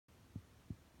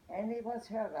And it was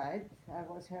her right. I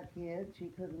was her kid. She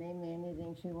could name me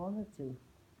anything she wanted to.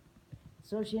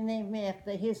 So she named me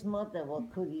after his mother.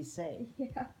 What could he say?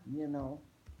 Yeah. You know.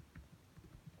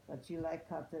 But she liked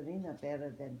Katerina better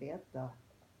than Berta.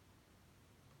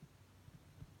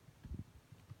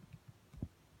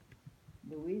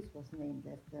 Louise was named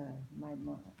after my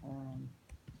mom.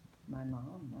 My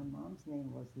mom's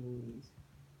name was Louise.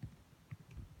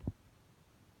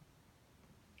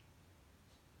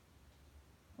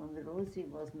 And Rosie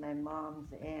was my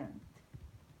mom's aunt.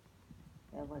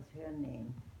 That was her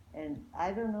name. And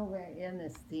I don't know where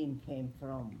Ernestine came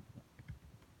from.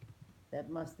 That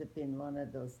must have been one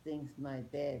of those things my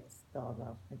dad thought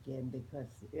of again because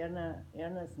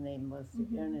Erna's name was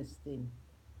Mhm. Ernestine.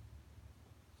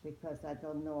 Because I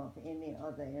don't know of any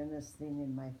other Ernestine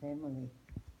in my family.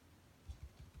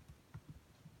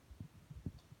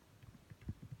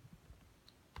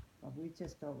 But we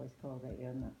just always called her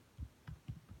Erna.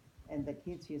 And the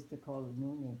kids used to call her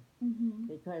Noonie Mhm.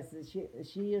 because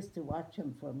she used to watch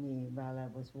them for me while I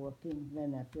was working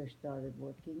when I first started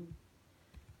working,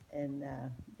 and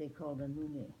they called her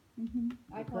Noonie Mhm.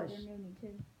 I called because her Noonie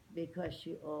too. because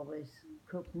she always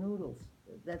cooked noodles.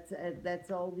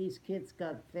 That's all these kids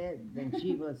got fed when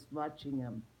she was watching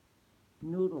them,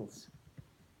 noodles.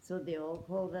 So they all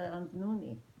called her Aunt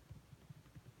Noonie.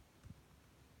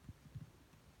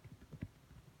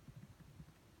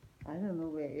 I don't know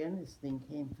where Ernestine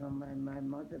came from. My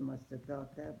mother must have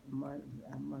thought that.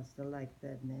 I must have liked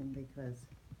that name because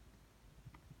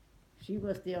she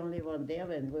was the only one there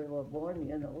when we were born,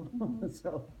 you know. Mhm.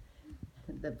 So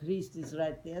the priest is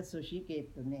right there, so she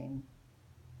gave the name.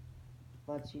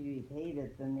 But she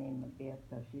hated the name of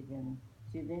Berta. She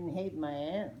didn't hate my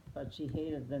aunt, but she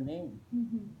hated the name.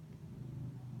 Mhm.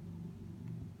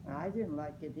 I didn't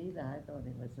like it either. I thought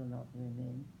it was an ugly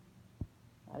name.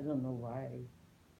 I don't know why.